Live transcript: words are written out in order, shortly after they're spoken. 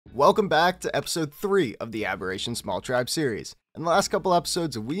Welcome back to episode 3 of the Aberration Small Tribe series. In the last couple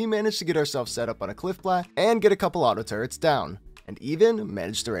episodes, we managed to get ourselves set up on a cliff plat and get a couple auto turrets down, and even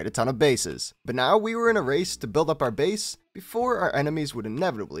managed to raid a ton of bases. But now we were in a race to build up our base before our enemies would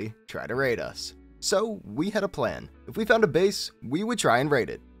inevitably try to raid us. So we had a plan. If we found a base, we would try and raid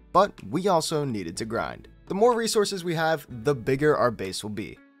it, but we also needed to grind. The more resources we have, the bigger our base will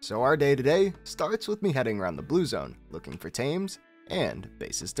be. So our day today starts with me heading around the blue zone, looking for tames and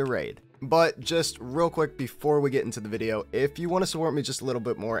bases to raid. But just real quick before we get into the video, if you want to support me just a little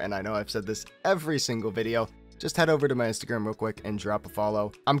bit more, and I know I've said this every single video, just head over to my Instagram real quick and drop a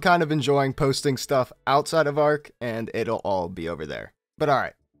follow. I'm kind of enjoying posting stuff outside of ARC, and it'll all be over there. But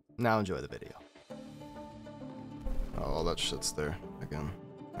alright, now enjoy the video. Oh, all that shit's there again.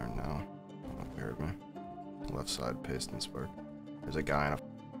 Or no. Oh, you heard me. Left side, paste and spark. There's a guy in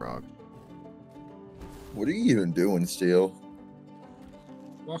a frog. What are you even doing, Steel?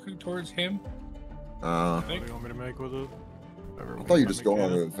 Walking towards him. What do you want me to make with it? Whatever. I thought you were just going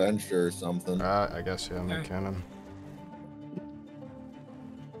on an adventure or something. I guess, yeah, make cannon.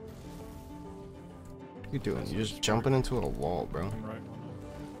 What are you doing? You're just jumping into a wall, bro. Right.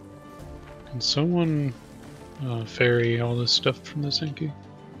 Can someone ferry all this stuff from the Inky?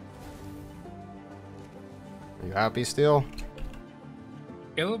 Are you happy, Steel?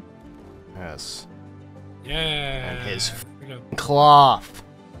 Caleb? Yes. Yeah. And his We go. cloth.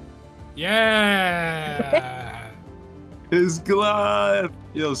 Yeah. His glove!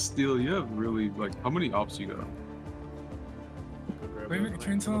 Yo, Steel, you have really, like, how many ops you got? Go grab Wait, it, make a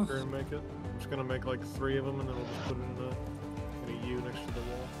chainsaw? and make it. I'm just gonna make like 3 of them and then we'll just put it in a U next to the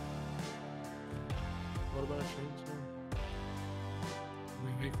wall. What about a chainsaw?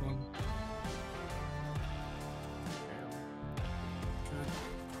 We make one. Good.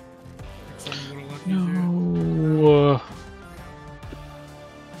 Think someone would've left me there. No.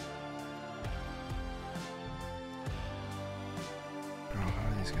 Bro, how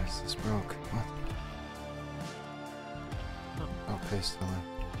are these guys this broke? What? Oh, paste the left.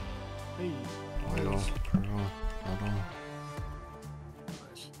 Hey. Oil, pearl, metal.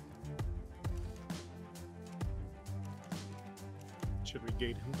 Nice. Should we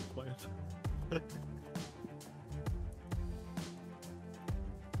gate him to plant? Put the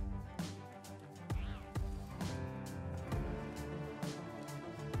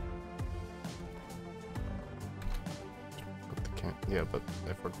yeah, but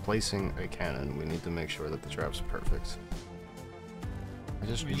if we're placing a cannon, we need to make sure that the trap's perfect. I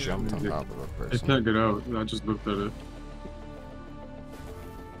just Yeah. jumped on top of a I person. can't get out. I just looked at it.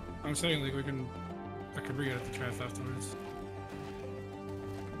 I'm saying like I could re-edit the trap afterwards.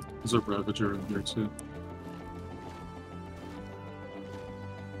 There's a Ravager in there too.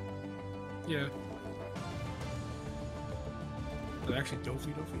 Yeah. But actually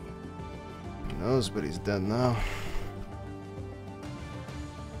Dofi. He knows, but he's dead now.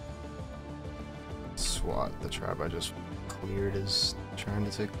 SWAT, the trap I just cleared is trying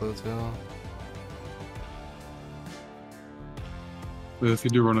to take Plateau. But if you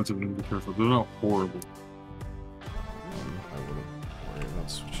do run into them, be careful. They're not horrible. I wouldn't worry about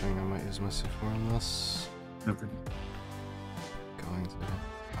switching. I might use my C4 on this. Okay. Going to. Do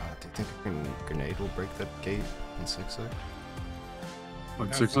you think a grenade will break that gate in 6-6? Like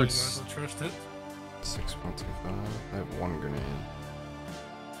Absolutely 6-6. not, don't trust it. 6.25. I have 1 grenade.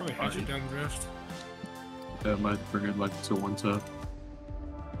 Probably has you down drift. That might bring it like to 1 tap.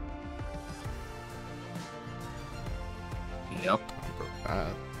 Yep. I broke that. I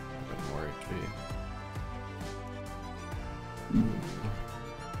got more HP.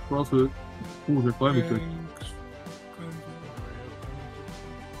 Profit. Ooh, they're climbing quick. Thanks.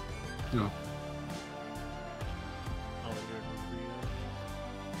 Yeah. Oh, you're gonna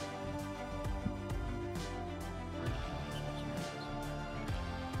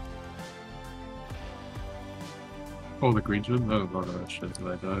Oh, the green gem? I don't know that shit because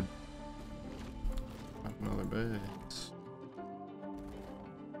I died. Another base.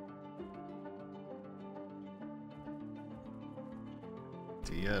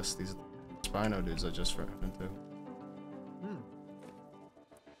 DS, these are the Spino dudes I just ran into.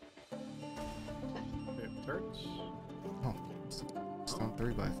 They have turrets? Oh, it's not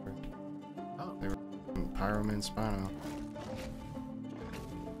 3x3. Oh. They were Pyroman Spino.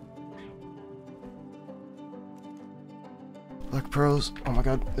 Black Pros. Oh my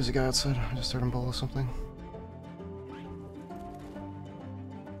god, there's a guy outside. I just heard him bolo something.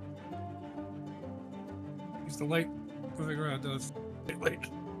 Use the light moving around does. Like,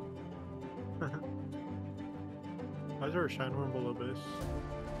 Why is there a Shinehorn below base?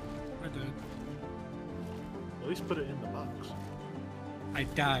 I did. At least put it in the box. I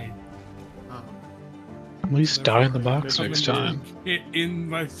died. At least die in the box Someone next time. hit in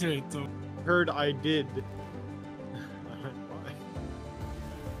my shit. So Heard I did.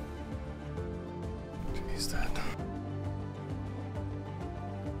 He's dead.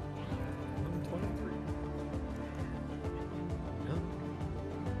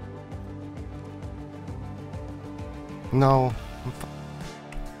 No.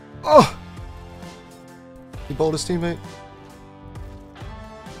 Oh! He bowled his teammate.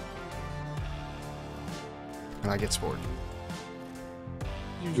 And I get spored.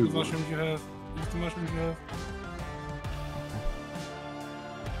 use the mushrooms you have. Use the mushrooms you have.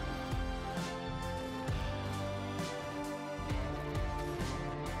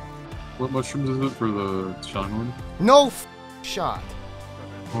 What mushrooms is it for the shine one? No shot.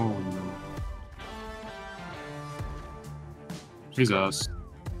 Oh no. He's ass.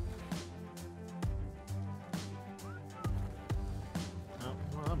 Oh,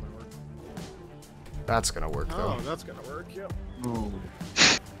 well, that might work. That's gonna work though. Oh, that's gonna work, yep. Oh.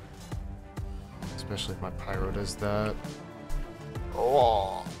 Especially if my pyro does that.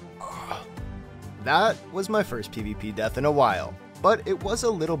 Oh. That was my first PvP death in a while, but it was a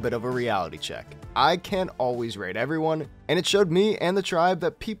little bit of a reality check. I can't always raid everyone, and it showed me and the tribe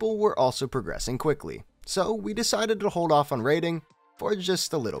that people were also progressing quickly. So we decided to hold off on raiding for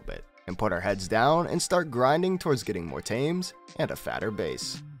just a little bit, and put our heads down and start grinding towards getting more tames and a fatter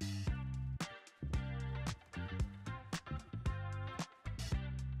base.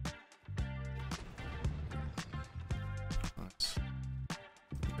 Let's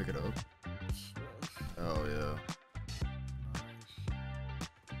pick it up. Oh yeah.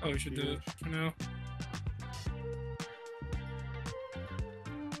 Oh, we should do it for now.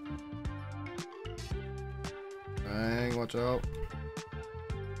 Bang, watch out.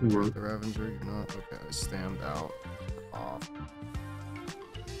 Work. The Ravager, not okay. Stand out. Off.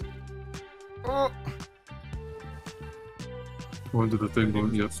 Oh. One to the thing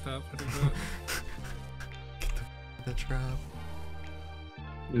going, yep. Stop. I did that. Get the trap.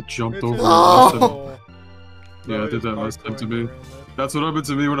 It jumped It's over. Oh! Yeah, I did that last time to me. That's what happened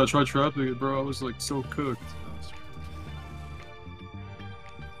to me when I tried trapping it, bro. I was like so cooked.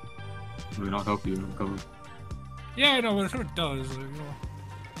 I mean, I'll help you. I'm coming. Yeah, I know, but it does. Like, you know.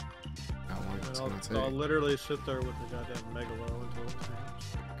 How long it's I'll, gonna take. I'll literally sit there with the goddamn megalo until it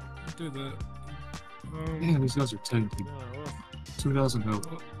changes. Do that. Damn, these guys are tanky. No, well, 2,000 health.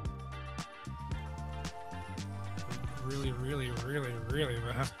 Really, really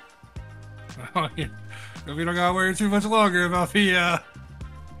bad. Oh, yeah. If we don't gotta worry too much longer about the,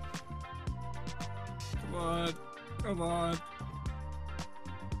 Come on. Come on.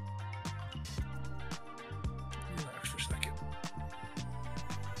 Relax for a second.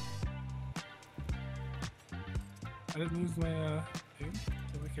 I didn't lose my, thing.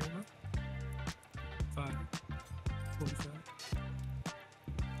 Do I care about? 5. 45.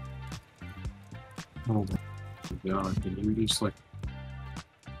 Oh my god, can you just like.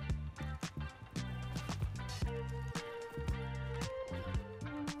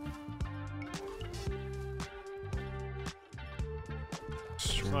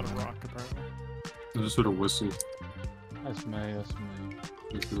 it's not a rock, apparently. I just sort of whistle. That's me, that's me.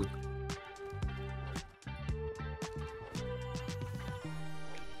 Like, look.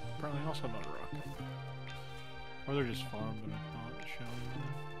 Apparently also not a rock. Or they're just farmed, but it's not showing.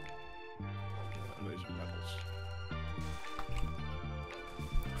 Yeah, these are metals.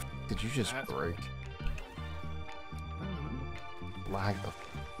 Did you just That's- break? Lag the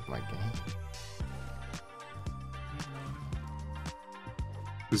my game.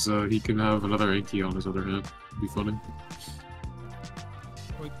 Because he can have another Anki on his other hand. It'd be funny.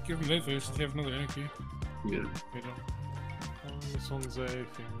 Well, give him that face if you have another Anki. Yeah. We don't. This one's a female.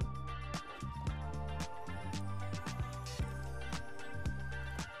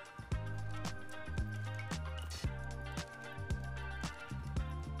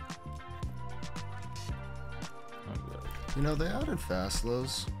 You know, they added fast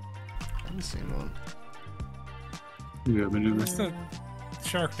lows. I haven't seen one. Yeah, but What's the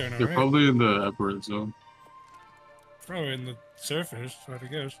shark down there, they're right? probably in the aberrant zone. Probably in the surface, I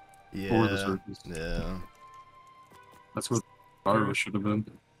guess. Or the Yeah. surface. Yeah. That's what Pyro should have been.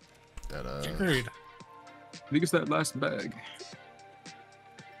 That Agreed. I think it's that last bag.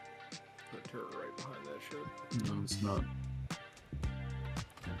 Put her right behind that shit. No, it's not.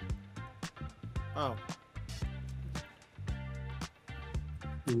 Oh,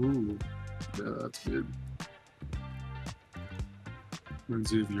 Ooh. Yeah, that's good.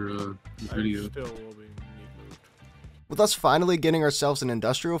 Reminds you of your I video. still will be need moved. With us finally getting ourselves an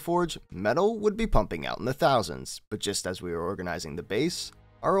industrial forge, metal would be pumping out in the thousands, but just as we were organizing the base,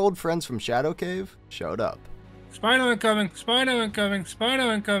 our old friends from Shadow Cave showed up. Spino incoming! Spino incoming!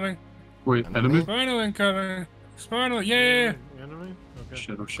 Spino incoming! Wait, enemy? Spino incoming! Spino, yeah! Enemy? Okay.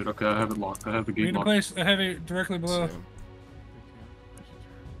 Shit, oh shit, okay, I have it locked. I have the We gate need to locked. place a heavy directly below. So,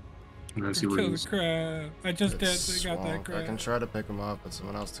 I'm gonna see where he Kill the is. crab. I just it's got that swamp. I can crab. try to pick him up, but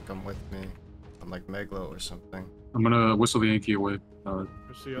someone else to come with me. I'm like Meglo or something. I'm gonna whistle the Yankee away. Where's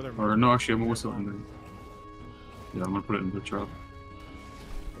the other Or no, actually, I'm gonna whistle it in the... Yeah, I'm gonna put it in the trap.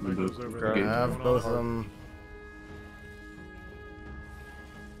 In Goes the... over I there. have Going both on of them.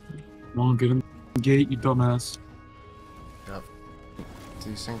 Come on, get in the gate, you dumbass. Got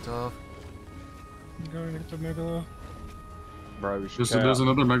desynced off. I'm going to get the Megalo. Bro, we should There's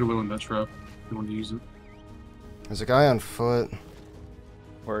another Megalo in that trap. If you want to use it. There's a guy on foot.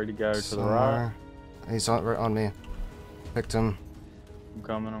 Where'd he go? To the somewhere. right? He's on, right on me. Picked him. I'm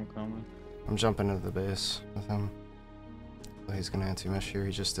coming, I'm coming. I'm jumping into the base with him. Oh, he's gonna anti-mesh here.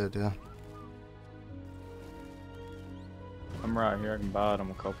 He just did, yeah. I'm right here, I can bite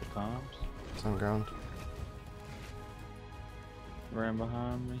him a couple times. It's on ground. Ran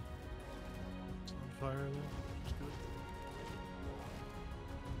behind me. It's on fire there. That's good.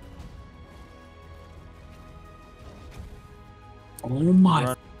 Oh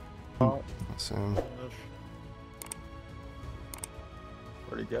my... Right. That's him. Enough.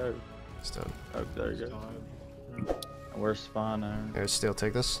 Where'd he go? He's dead. Oh, there you go. Died. Where's Spino? Here, Steel,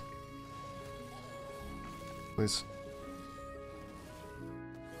 take this. Please.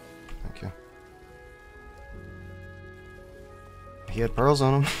 Thank you. He had pearls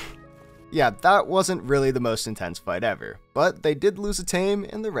on him. Yeah, that wasn't really the most intense fight ever, but they did lose a tame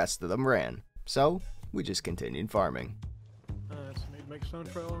and the rest of them ran. So, we just continued farming. So need to make stone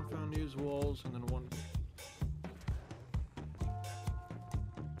trail and found used walls and then one.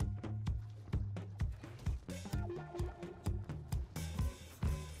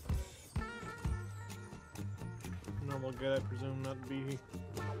 Normal guy, I presume not to be.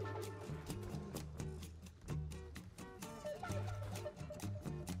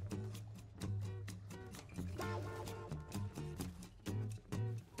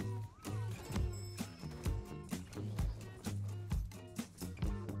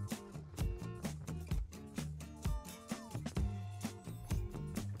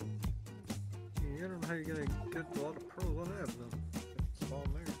 I don't know how you're gonna get a lot of pearls on that, then. It's all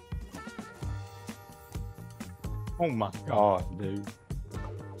there. Oh my god, dude.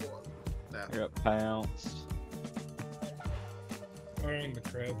 That. I got pounced. Firing the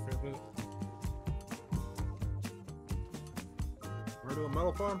crab for a bit. We're to a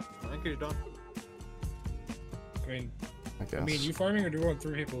metal farm. I think he's done. I guess. I mean, you farming or do you want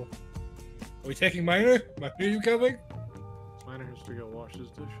 3 people? Are we taking Miner? Miner, you coming? Miner has to go wash his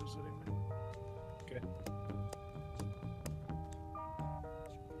dishes anyway. Okay.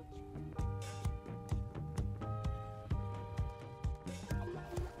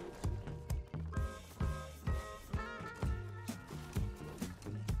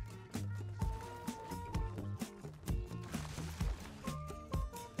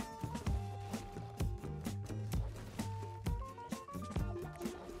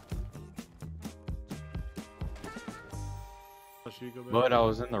 Unless you go back. But I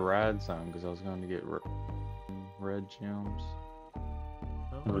was in the rad zone because I was going to get red gems.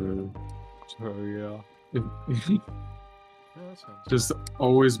 Oh, Oh yeah. yeah, that sounds Just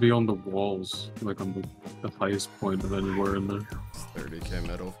always be on the walls, like on the highest point of anywhere in there. It's 30k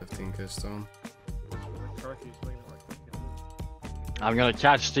metal, 15k stone. Karki's making it like that. I'm gonna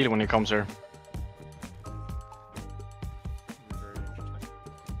catch Steel when he comes here. Very interesting.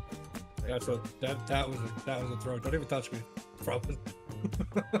 That's a that was a throw. Don't even touch me. Probably.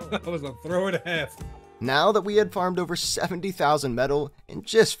 That was a throw and a half. Now that we had farmed over 70,000 metal in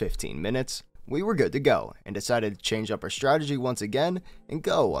just 15 minutes, we were good to go and decided to change up our strategy once again and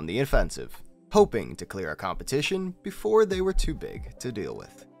go on the offensive, hoping to clear our competition before they were too big to deal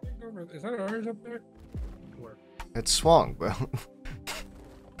with. Is that ours up there? Where? It swung, bro.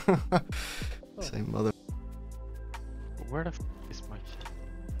 Say mother. Where the f is my shit?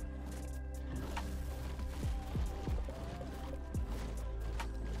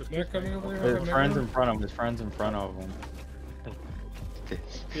 They're coming over here. His friends in front of him. His friends in front of him.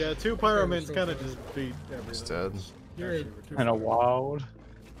 Yeah, 2 pyromans kind of just beat He's everything. dead. You're Actually, we're too In a wild.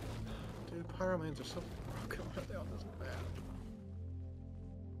 Dude, pyromans are so broken right now. This is bad.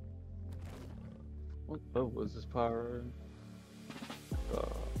 What was this pyro?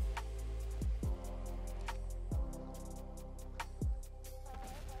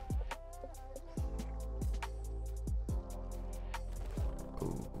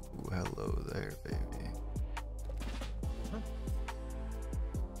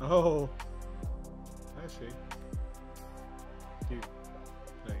 Oh. I see. Dude.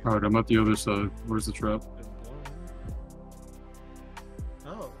 Nice. Alright, I'm at the other side. Where's the trap?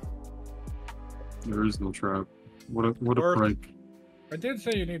 Oh. There is no trap. What a Work. prank. I did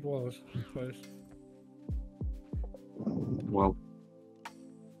say you need walls. Twice. Well,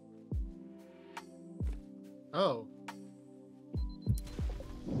 Oh.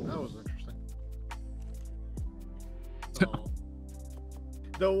 That was interesting. Oh.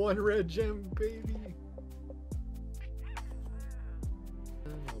 The one red gem, baby. A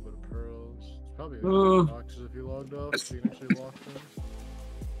little bit of pearls. It's probably boxes if you logged off. So you can actually walk them.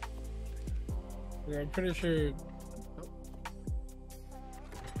 Yeah, I'm pretty sure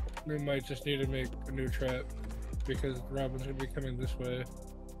we might just need to make a new trap because Robin's gonna be coming this way.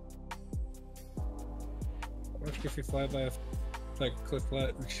 Watch if you fly by a like cliff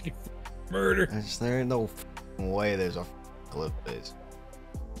flat and she murder. There ain't no way there's a cliff face.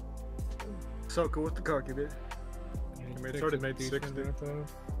 So cool with the cocky bit. It's already made 60. Is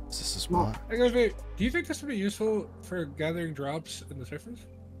this a spot? I goes, wait, do you think this would be useful for gathering drops in the surface?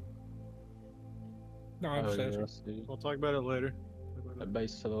 No, I'm just asking. I see. We'll talk about it later. That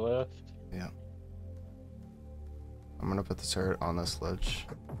base to the left. Yeah. I'm gonna put the turret on this ledge.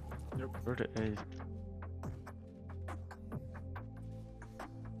 Where did I...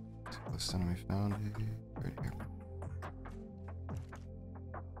 Last enemy found right here.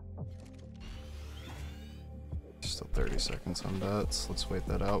 Still 30 seconds on bats. Let's wait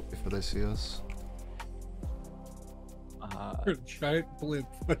that out before they see us. Giant blimp.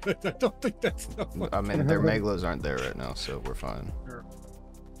 I don't think that's enough. I mean, their meglos aren't there right now, so we're fine.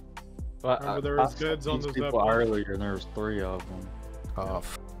 Well, Remember there was goods on those people earlier, and there was 3 of them. Oh,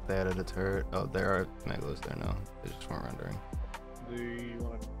 they added a turret. Oh, there are meglos there now. They just weren't rendering. Do you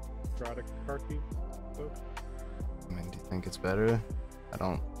want to try to car key? I mean, do you think it's better? I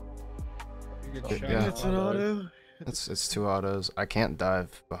don't. You get shot. Yeah. It's an auto. It's 2 autos. I can't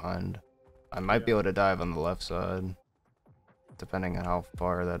dive behind. I might be able to dive on the left side, depending on how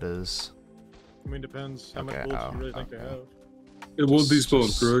far that is. I mean, depends how much Okay, bullets you really think they have. it won't be Just-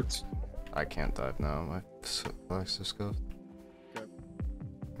 spawned, correct? I can't dive now. My flag's just scuffed. Okay.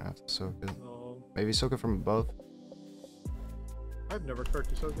 I have to soak it. Um, Maybe soak it from above. I've never carked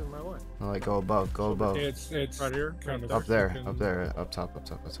a soak in my life. No, like go above. Go above. It's Right here? kind of Up there. fucking- Up there. Up top. Up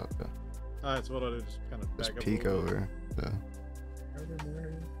top. Up top. Yeah. That's what I do. Just kind of back Just up. peek a little bit. over. Yeah.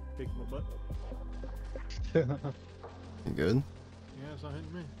 Peek my butt. You good? Yeah, it's not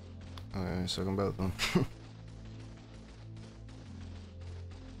hitting me. Okay, soak them both then.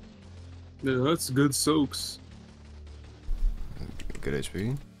 Yeah, that's good soaks. Good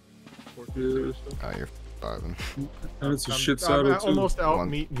HP. 14 still. Ah, you're 5 And it's a shit I'm saddle too. almost out One-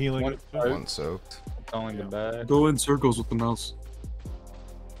 meat healing one- it. One soaked. It's only the bag. Go in circles with the mouse.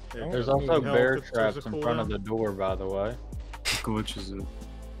 Yeah, There's yeah, also health, bear it's a traps in cooldown. front of the door, by the way. Glitches it.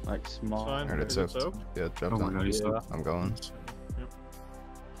 Like small. Fine. Alright, it's Is it soaked. soaked? Yeah, drop Oh my down. god, he's Yeah. so I'm going. Yep.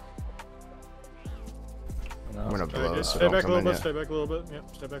 No, I'm gonna it's blow Okay, it, so stay don't back a come little in bit. yet. Stay back a little bit.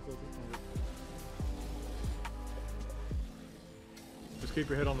 Yep. Stay back a little bit. Just keep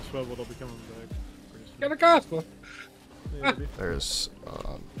your head on the swivel. It'll be coming back. pretty soon. Get the gospel. Yeah, maybe. There's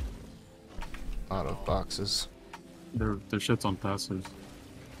a lot of boxes. their shit's on passive.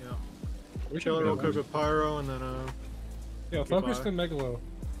 Yeah. We should Kill it real go. quick with pyro, and then Yeah, focus Goodbye. the megalo.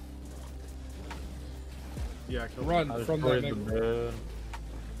 yeah, kill it. Run I from that destroyed the megalo. bed.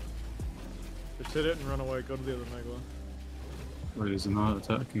 Just hit it and run away. Go to the other megalo. Wait, is it not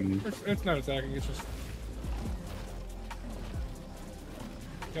attacking? It's not attacking. It's just.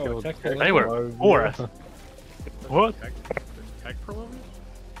 Yo, Killed attack Tech the They were Pro. for What? There's tech pro over?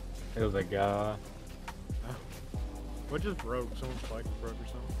 It was a guy. What just broke? Someone's bike broke or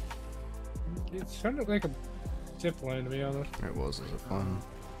something. It sounded like a zip line, to be honest. It was as a fun.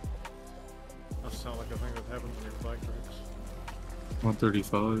 That sounds like a thing that happens when your bike breaks.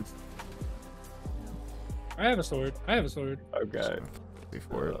 135. I have a sword. I have a sword. Okay.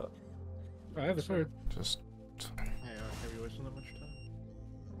 Before it. I have a sword. Just. Hey, have you wasted that much time?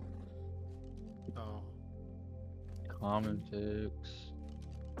 Oh. Common fix.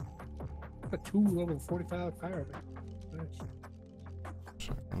 A 2 level 45 pyro. Nice.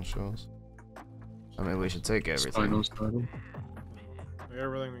 Shotgun shells. I mean, we should take everything. Spinal saddle. Yeah,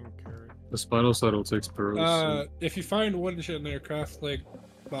 everything we can carry. The spinal saddle takes pearls. If you find one shit in there, craft like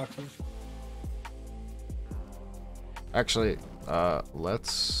boxes. Actually,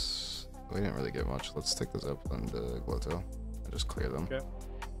 let's. We didn't really get much. Let's take this up and Glotto and just clear them. Okay.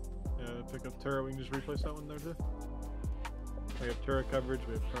 Yeah, pick up turret. We can just replace that one there too. We have turret coverage.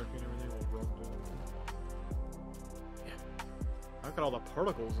 We have parking and everything. We'll run to Look at all the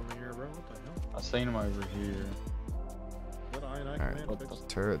particles in the air, bro. What the hell? I seen him over here. Is that I Alright, command the fixed?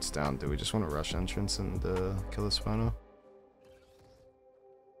 turret's down. Do we just want to rush entrance and kill the Spino?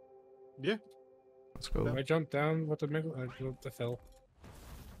 Yeah. Let's go. I jumped down with the middle. I fell.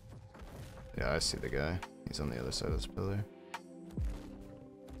 Yeah, I see the guy. He's on the other side of this pillar.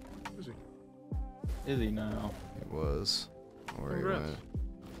 Is he? Is he now? He was. Where he Congrats. went.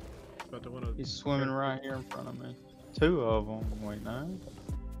 About to win a... He's swimming right here in front of me. Two of them. Wait, no.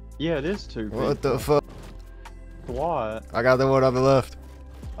 Yeah, it is two. What the fuck? What? I got the one on the left.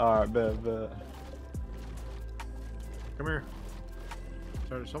 Alright, bet. Come here.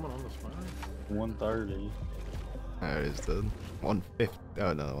 Sorry, there's someone on the spine. 130. Alright, he's dead. 150.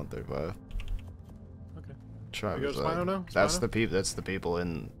 Oh no, 135. Okay. Try You got Spino now? That's Spino? the people. That's the people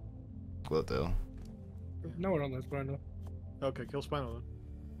in Glowtail. No one on this blind. Okay, kill Spino then.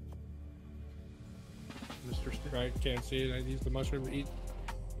 Mr. Stick. Right, can't see it. I use the mushroom to eat.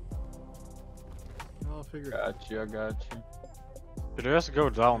 I'll figure it out. I got you. Could you just go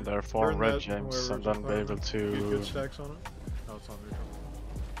down there, farm Burn red that gems, whoever's and then be farming. able Get to... good stacks on it. Oh, it's on neutral.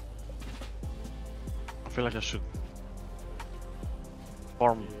 I feel like I should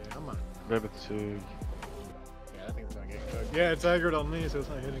farm, Yeah, I'm on. be able to... Yeah, I think it's gonna get cooked. Yeah, it's aggroed on me, so it's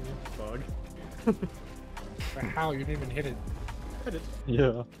not hitting you. Bug. But how? You didn't even hit it. Hit it.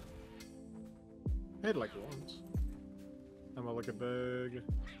 Yeah. Hit it like once. I'm gonna look at big.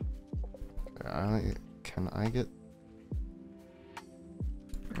 Can I get?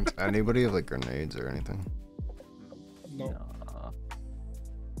 Does anybody have like grenades or anything? No. Nah.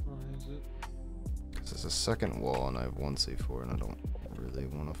 Oh, is it? Because there's a second wall and I have one C4 and I don't really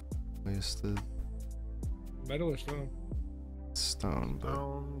want to waste it. Metal or stone? Stone, but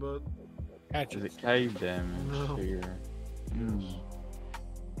Down, but Is Hatchet. it cave damage No. here?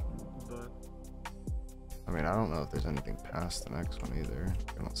 but I mean I don't know if there's anything past the next one either.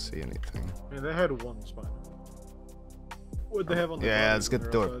 I don't see anything. yeah, they had one spine. What they have on the Yeah, body let's when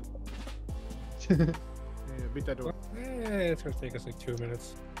get they're the door. outside. Yeah, beat that door. It's gonna take us like 2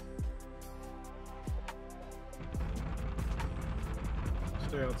 minutes.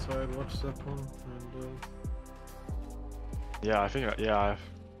 Stay outside, watch that one, and Yeah, I think, I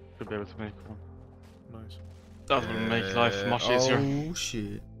should be able to make one. nice. That will make life much easier. Oh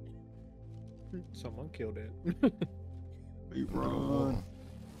shit. Someone killed it. We Oh.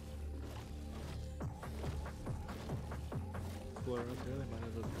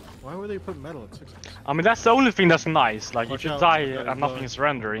 Why would they put metal at 6? I mean, that's the only thing that's nice. Like, Watch if you out, die that and is nothing low. is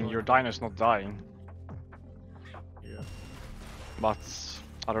rendering, your dino's not dying. Yeah. But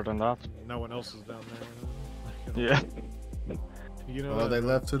other than that, No one else is down there. yeah. You know Oh, what? they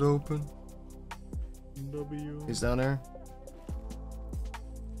left it open. W. He's down there.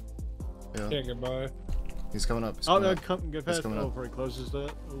 Yeah, Yeah, goodbye. he's coming up. He's Oh, coming that up. come get past. coming Oh, up. before he closes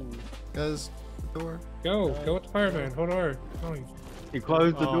that. Ooh. Guys, the door. Go with the fireman. Hold on. Oh, He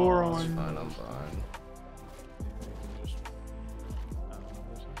closed the door Oh, on It's you. fine, I'm fine.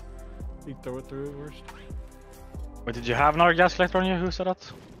 You throw it through worst. But did you have another gas collector on you? Who said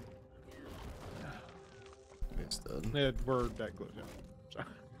that? He's dead. Yeah, we're that close. Yeah. So,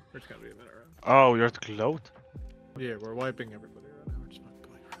 we're just gonna be a minute around. Oh, you're at the gloat? Yeah, we're wiping everybody right now. We're just not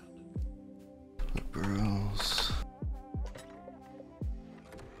going around. Bros.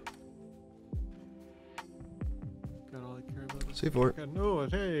 Got all I care about. Is C4. God, no,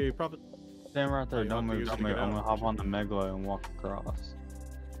 hey, profit. Stand right Oh, there. you Don't have to move. use it Don't to move. get I'm out, gonna hop don't on the Megalo and walk across.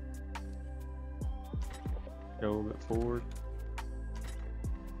 Go a little bit forward.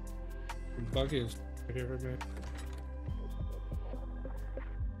 Buggy is right here for me.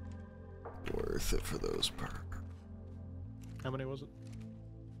 Worth it for those perks. How many was it?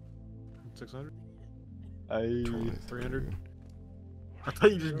 600? Hey. 300? I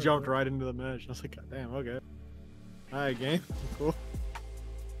thought you just jumped right into the match. I was like, God damn, okay. Alright, game. Cool.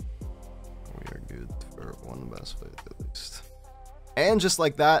 We are good for one best fight at least. And just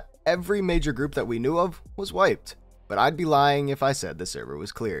like that, every major group that we knew of was wiped. But I'd be lying if I said the server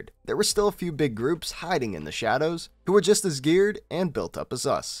was cleared. There were still a few big groups hiding in the shadows who were just as geared and built up as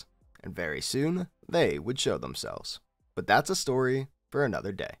us. And very soon, they would show themselves. But that's a story for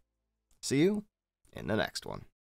another day. See you in the next one.